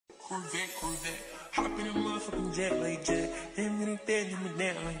Corvette. Hop in a motherfucking jet like Jet. Him and that, him and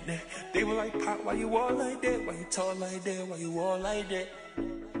that like that. They were like, Pop, why you all like that? Why you talk like that? Why you all like that?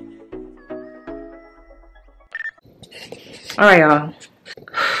 Alright, y'all.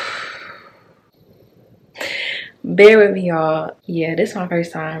 Bear with me, y'all. Yeah, this is my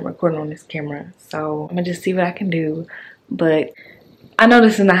first time recording on this camera, so I'm gonna just see what I can do. But I know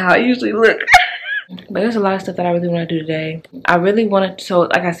this is not how I usually look. But there's a lot of stuff that I really want to do today. I really want to, so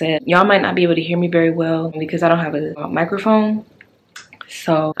like I said, y'all might not be able to hear me very well because I don't have a microphone.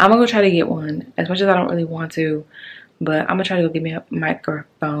 So I'm gonna go try to get one, as much as I don't really want to, but I'm gonna try to go get me a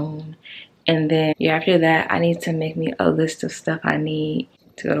microphone. And then yeah, after that, I need to make me a list of stuff I need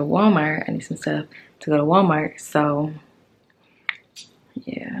to go to Walmart. I need some stuff to go to Walmart. So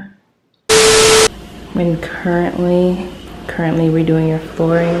yeah. I'm currently redoing your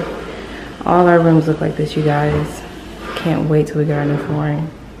flooring. All our rooms look like this, you guys. Can't wait till we get our new flooring.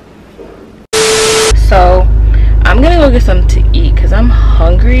 So I'm gonna go get something to eat because I'm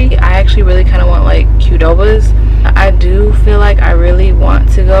hungry. I actually really kind of want like Qdobas. I do feel like I really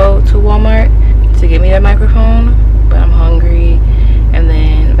want to go to Walmart to get me that microphone, but I'm hungry, and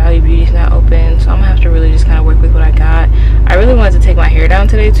then Valley Beauty's not open, so I'm gonna have to really just kind of work with what I got. I really wanted to take my hair down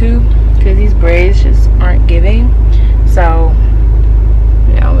today too because these braids just aren't giving. So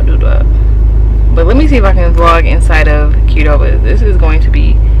yeah, I'm gonna do that. But let me see if I can vlog inside of Qdoba. This is going to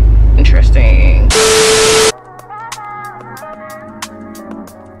be interesting.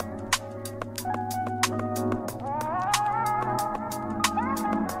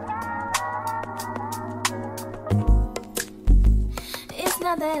 It's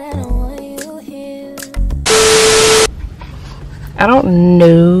not that I don't want you here. I don't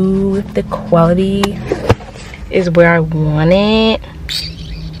know if the quality is where I want it.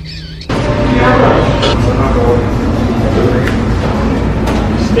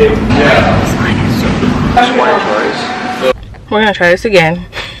 We're gonna try this again.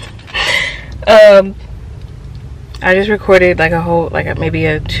 I just recorded like a whole, like maybe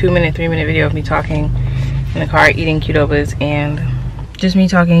a 2-minute, 3-minute video of me talking in the car eating Qdobas, and just me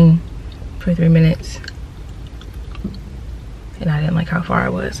talking for 3 minutes, and I didn't like how far I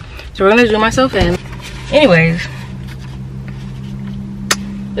was. So we're gonna zoom myself in. Anyways,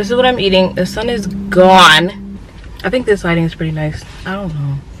 this is what I'm eating. The sun is gone. I think this lighting is pretty nice. I don't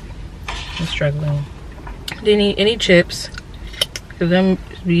know. I'm struggling. Didn't eat any chips because them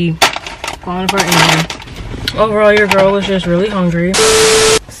be falling apart anyway. Overall, your girl was just really hungry.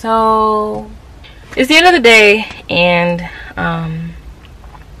 So it's the end of the day, and I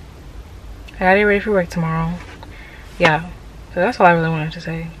gotta get ready for work tomorrow. Yeah, so that's all I really wanted to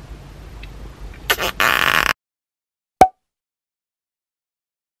say.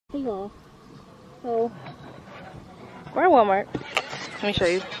 Hello. So we're at Walmart. Let me show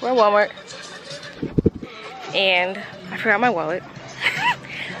you. We're at Walmart, and I forgot my wallet.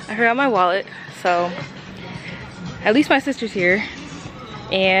 I forgot my wallet, so at least my sister's here,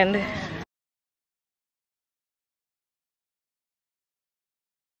 and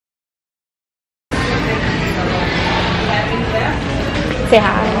say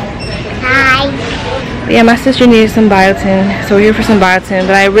hi. Hi. But yeah, my sister needed some biotin, so we're here for some biotin,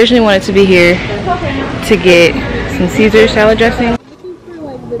 but I originally wanted to be here to get some Caesar salad dressing.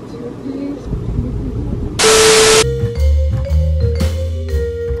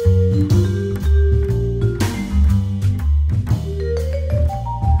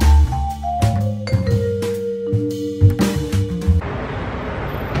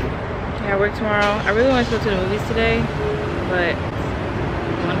 Yeah, I work tomorrow. I really want to go to the movies today, but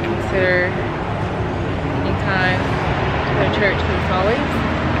I want to consider time to go to church because it's always,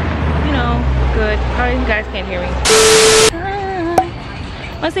 you know, good. Probably you guys can't hear me. Hi.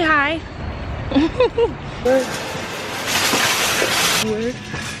 Wanna say hi?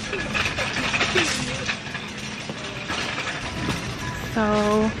 So,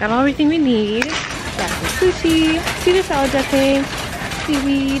 got everything we need. Got some sushi, Caesar salad dressing,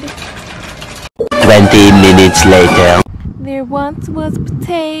 seaweed. 20 minutes later. There once was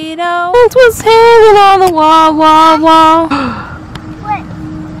potato. Once was hanging on the wall. What?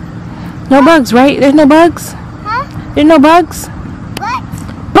 No bugs, right? There's no bugs? Huh? There's no bugs? What?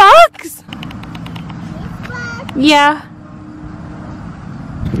 Bugs? What? Yeah.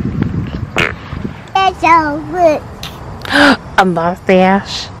 That's all good. A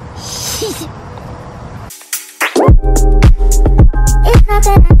mustache. It's not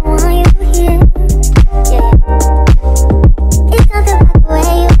that I don't want you here. Yeah. It's something about the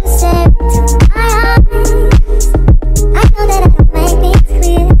way you say it to my eyes. I know that I don't make things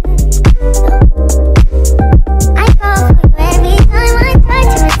clear. I fall for you every time I try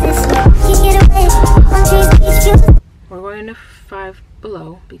to resist.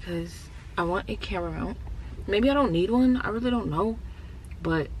 below because I want a camera mount. Maybe I don't need one, I really don't know,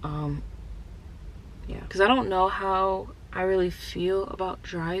 but yeah, because I don't know how I really feel about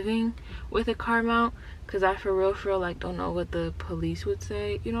driving with a car mount, because I for real like don't know what the police would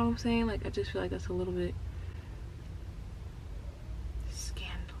say, you know what I'm saying? Like, I just feel like that's a little bit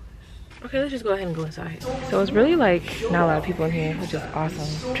scandalous. Okay, let's just go ahead and go inside. So it's really like not a lot of people in here, which is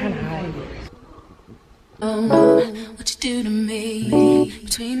awesome. I'm trying to hide. What you do to me,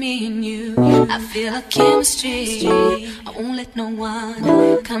 between me and you, I feel a chemistry. I won't let no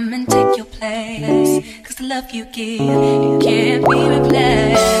one come and take your place, cause the love you give, it can't be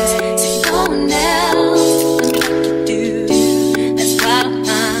replaced. So no one else can do what you do. That's why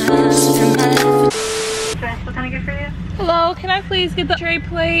I'm spend my life. What can I get for you? Hello, can I please get the tray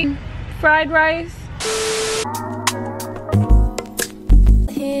plate fried rice?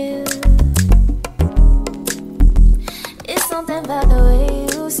 Something about the way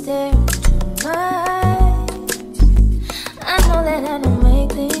you stare into my eyes. I know that I don't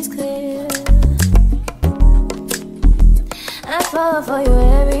make things clear. I fall for you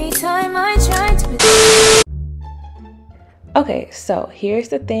every time I try to be. Okay, so here's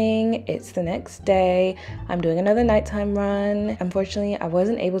the thing. It's the next day. I'm doing another nighttime run. Unfortunately, I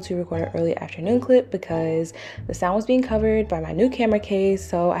wasn't able to record an early afternoon clip because the sound was being covered by my new camera case,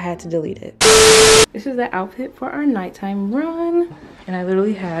 so I had to delete it. This is the outfit for our nighttime run. And I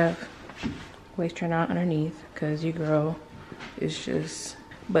literally have waist trainer on underneath because your girl is just,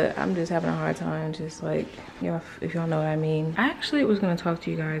 but I'm just having a hard time, just like, you know, if y'all know what I mean. I actually was gonna talk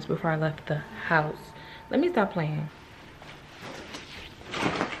to you guys before I left the house. Let me stop playing.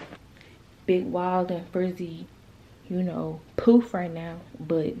 Big, wild, and frizzy, you know, poof right now.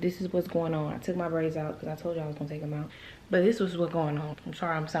 But this is what's going on. I took my braids out because I told you I was gonna take them out. But this was what's going on. I'm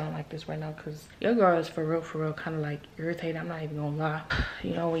sorry I'm sounding like this right now because your girl is for real kind of like irritated. I'm not even gonna lie.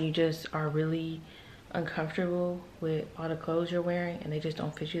 You know, when you just are really uncomfortable with all the clothes you're wearing and they just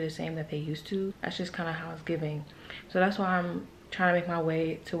don't fit you the same that they used to. That's just kind of how it's giving. So that's why I'm trying to make my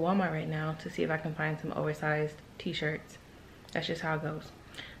way to Walmart right now to see if I can find some oversized t-shirts. That's just how it goes.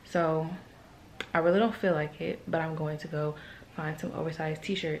 So I really don't feel like it, but I'm going to go find some oversized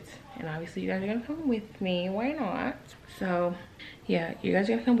t-shirts, and obviously you guys are gonna come with me. Why not? So yeah, you guys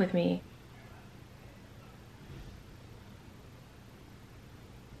are gonna come with me.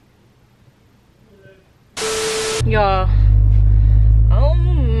 Y'all, oh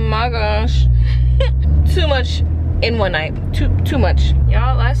my gosh. Too much in one night. Too much.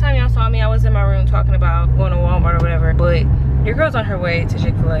 Y'all, last time y'all saw me, I was in my room talking about going to Walmart or whatever, but your girl's on her way to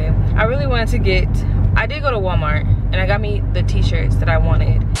Chick-fil-A. I really wanted to get, I did go to Walmart and I got me the t-shirts that I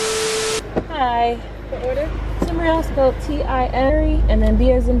wanted. Hi. What order? Some real spelled T-I-N and then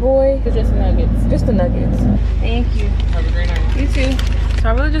B as in boy. Or just the nuggets? Just the nuggets. Thank you. Have a great night. You too. So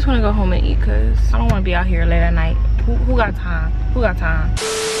I really just want to go home and eat because I don't want to be out here late at night. Who got time? Who got time?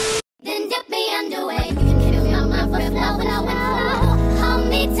 Then dip me underway. You can fill my mind for flow. Hold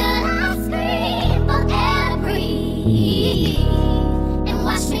me till I scream for air to breathe. And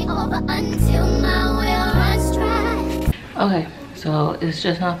wash me over until my will runs dry. Okay, so it's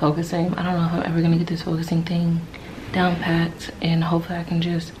just not focusing. I don't know if I'm ever gonna get this focusing thing down pat, and hopefully I can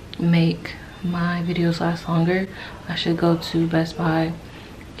just make my videos last longer. I should go to Best Buy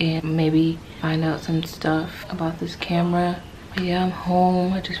and maybe find out some stuff about this camera. But yeah, I'm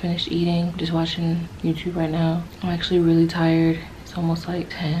home. I just finished eating, just watching YouTube right now. I'm actually really tired. It's almost like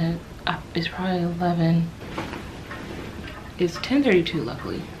 10. It's probably 11. It's 10:32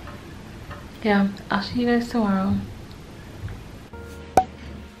 luckily. Yeah, I'll see you guys tomorrow.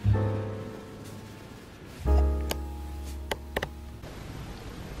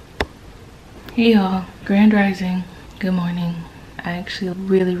 Hey y'all, grand rising, good morning. I actually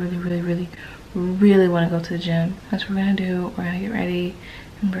really want to go to the gym. That's what we're gonna do. We're gonna get ready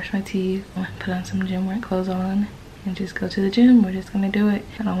and brush my teeth, put on some gym wear clothes on, and just go to the gym. We're just gonna do it.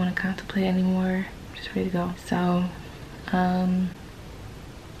 I don't want to contemplate anymore. I'm just ready to go. So I'm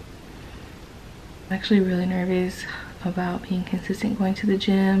actually really nervous about being consistent going to the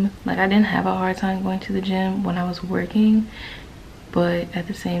gym. Like, I didn't have a hard time going to the gym when I was working, but at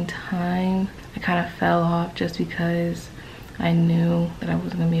the same time I kind of fell off just because I knew that I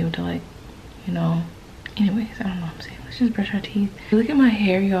wasn't gonna be able to, like, you know, anyways, I don't know what I'm saying. Let's just brush our teeth. Look at my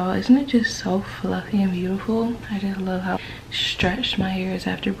hair, y'all. Isn't it just so fluffy and beautiful? I just love how stretched my hair is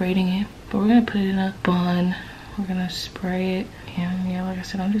after braiding it. But we're gonna put it in a bun. We're gonna spray it, and yeah, like I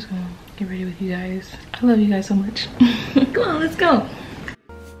said, I'm just gonna get ready with you guys. I love you guys so much. Come on, let's go.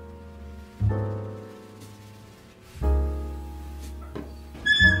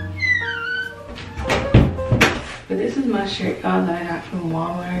 But this is my shirt, y'all, that I got from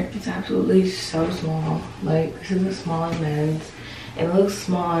Walmart. It's absolutely so small. Like, this is a small men's. It looks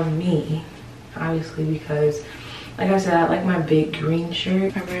small on me, obviously, because like I said, I like my big green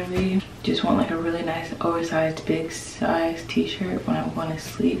shirt. I really just want like a really nice oversized big size t-shirt when I'm going to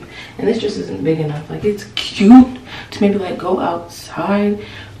sleep. And this just isn't big enough. Like, it's cute to maybe like go outside,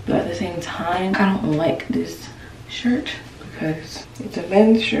 but at the same time I don't like this shirt because it's a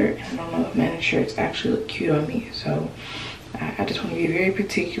men's shirt and I don't know if men's shirts actually look cute on me. So I just want to be very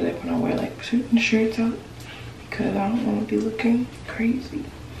particular when I wear like certain shirts out because I don't want to be looking crazy.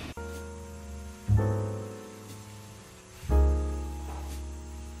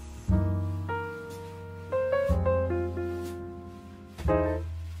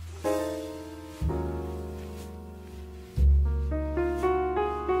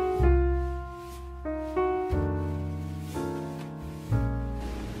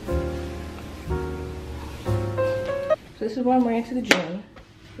 This is what I'm wearing to the gym.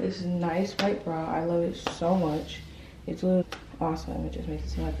 This is a nice white bra. I love it so much. It's literally awesome. It just makes it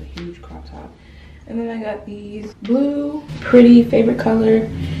seem like a huge crop top. And then I got these blue, pretty favorite color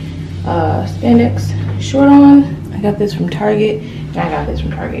spandex short on. I got this from Target. And I got this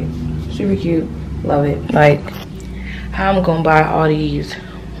from Target. Super cute. Love it. Like, how I'm gonna buy all these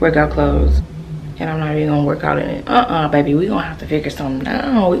workout clothes and I'm not even gonna work out in it. Baby, we gonna have to figure something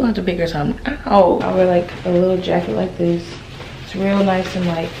out. We gonna have to figure something out. I wear like a little jacket like this. It's real nice and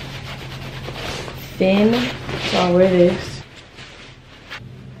like thin, so I'll wear this.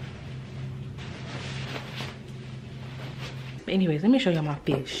 But anyways, let me show y'all my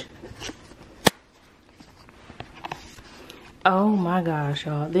fish. Oh my gosh,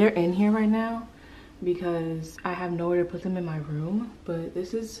 y'all, they're in here right now because I have nowhere to put them in my room. But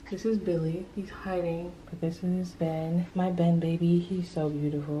this is Billy. He's hiding. But this is Ben, my Ben baby. He's so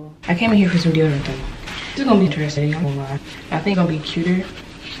beautiful. I came in here for some deodorant though. This is gonna be interesting, I'm gonna lie. I think it's gonna be cuter.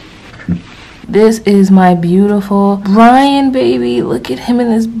 This is my beautiful Brian baby. Look at him in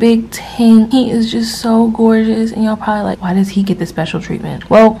this big tank. He is just so gorgeous. And y'all probably like, why does he get this special treatment?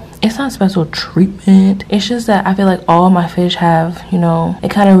 Well, it's not special treatment. It's just that I feel like all my fish have, you know, they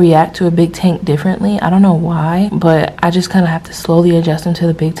kind of react to a big tank differently. I don't know why, but I just kind of have to slowly adjust them to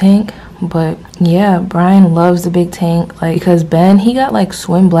the big tank. But yeah, Brian loves the big tank, like, because Ben, he got like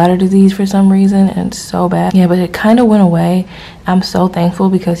swim bladder disease for some reason, and it's so bad. Yeah, but it kind of went away. I'm so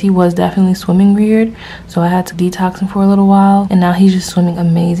thankful because he was definitely swimming weird, so I had to detox him for a little while, and now he's just swimming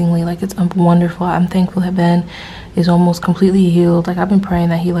amazingly. Like, it's wonderful. I'm thankful that Ben is almost completely healed. Like, I've been praying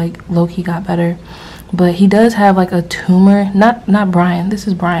that he like low-key got better. But he does have like a tumor. Not Brian. This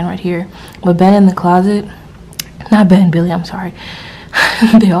is Brian right here. But Ben in the closet. Not Ben, Billy, I'm sorry.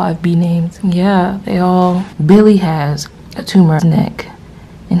 They all have B names. Yeah, they all. Billy has a tumor in his neck,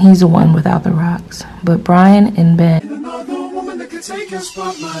 and he's the one without the rocks. But Brian and Ben. Another woman that can take your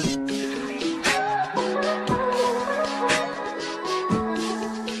spotlight.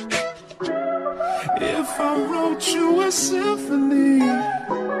 If I wrote you a symphony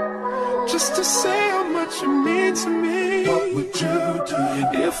just to say how much you mean to me, what would you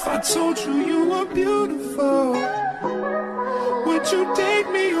do? If I told you you were beautiful, would you date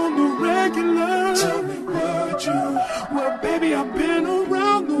me on the regular? Tell me, would you? Well, baby, I've been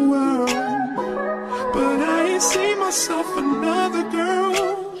around the world, but I ain't seen myself another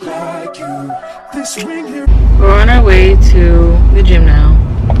girl like you. This ring here. We're on our way to the gym now.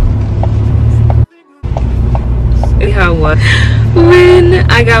 See how it was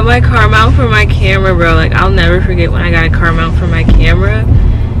when I got my car mount for my camera, bro. Like, I'll never forget when I got a car mount for my camera.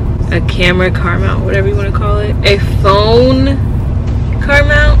 A camera car mount, whatever you want to call it. A phone car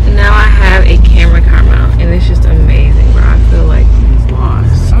mount. Now I have a camera car mount, and it's just amazing, bro. I feel like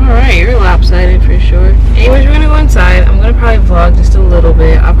boss. Alright, you're lopsided for sure. Anyways, we're gonna go inside. I'm gonna probably vlog just a little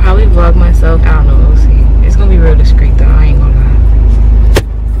bit. I'll probably vlog myself. I don't know, we'll see. It's gonna be real discreet though, I ain't gonna lie.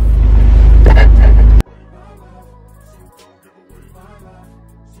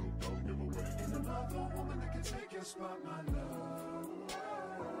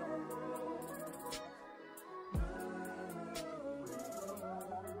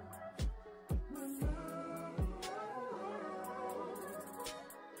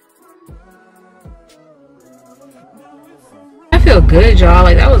 I feel good, y'all.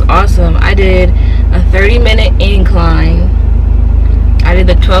 Like, that was awesome. I did a 30-minute incline. I did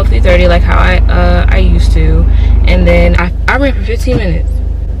the 12 through 30 like how I used to, and then I ran for 15 minutes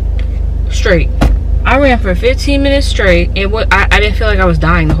straight. I ran for 15 minutes straight, and I didn't feel like I was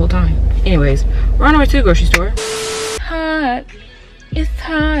dying the whole time. Anyways, we're on our way to the grocery store. Hot. It's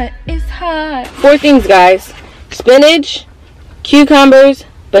hot. It's hot. 4 things, guys: spinach, cucumbers,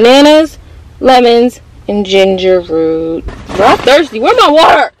 bananas, lemons, and ginger root. Bro, I'm thirsty. Where's my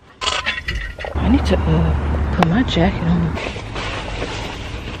water? I need to put my jacket on.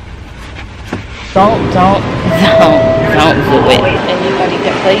 Don't do it. Anybody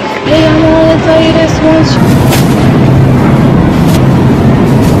that plays. Hey, I'm gonna tell you this once.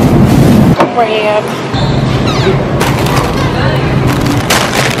 Crab.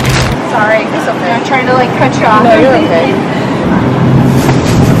 Sorry, it's okay. I'm trying to like cut you off. No, you're okay.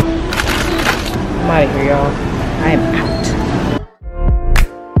 I'm out of here, y'all. I am out.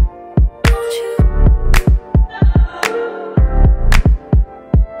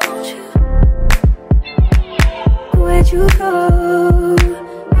 Where'd you go? Do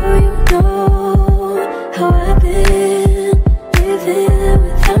you know how I've been living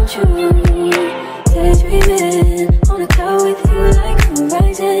without you? Daydreaming on a cloud with you like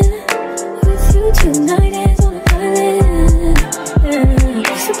horizon. With you tonight is on an island.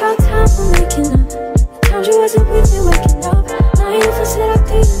 Yeah. It's about time for making up. The times you wasn't with me waking up. Now you feel set up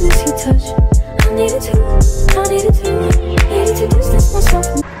to miss your touch. I needed to distance myself.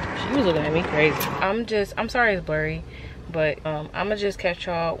 She was looking at me crazy. I'm sorry it's blurry, but I'ma just catch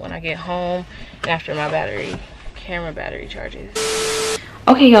y'all when I get home and after my camera battery charges.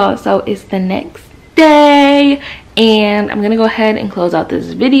 Okay, y'all, so it's the next day and I'm gonna go ahead and close out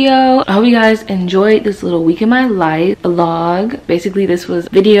this video. I hope you guys enjoyed this little week in my life vlog. Basically, this was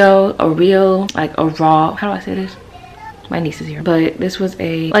video, a reel, like a raw, how do I say this? My niece is here, but this was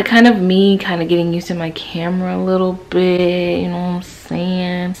a like kind of me kind of getting used to my camera a little bit, you know what I'm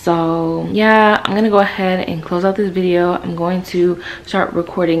saying? So yeah, I'm gonna go ahead and close out this video. I'm going to start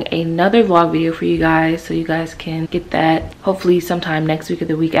recording another vlog video for you guys so you guys can get that hopefully sometime next week or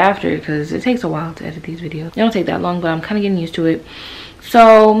the week after, because it takes a while to edit these videos. It don't take that long, but I'm kind of getting used to it.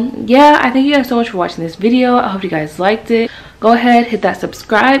 So yeah, I thank you guys so much for watching this video. I hope you guys liked it. Go ahead, hit that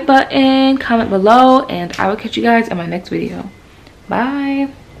subscribe button, comment below, and I will catch you guys in my next video.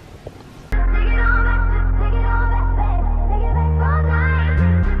 Bye.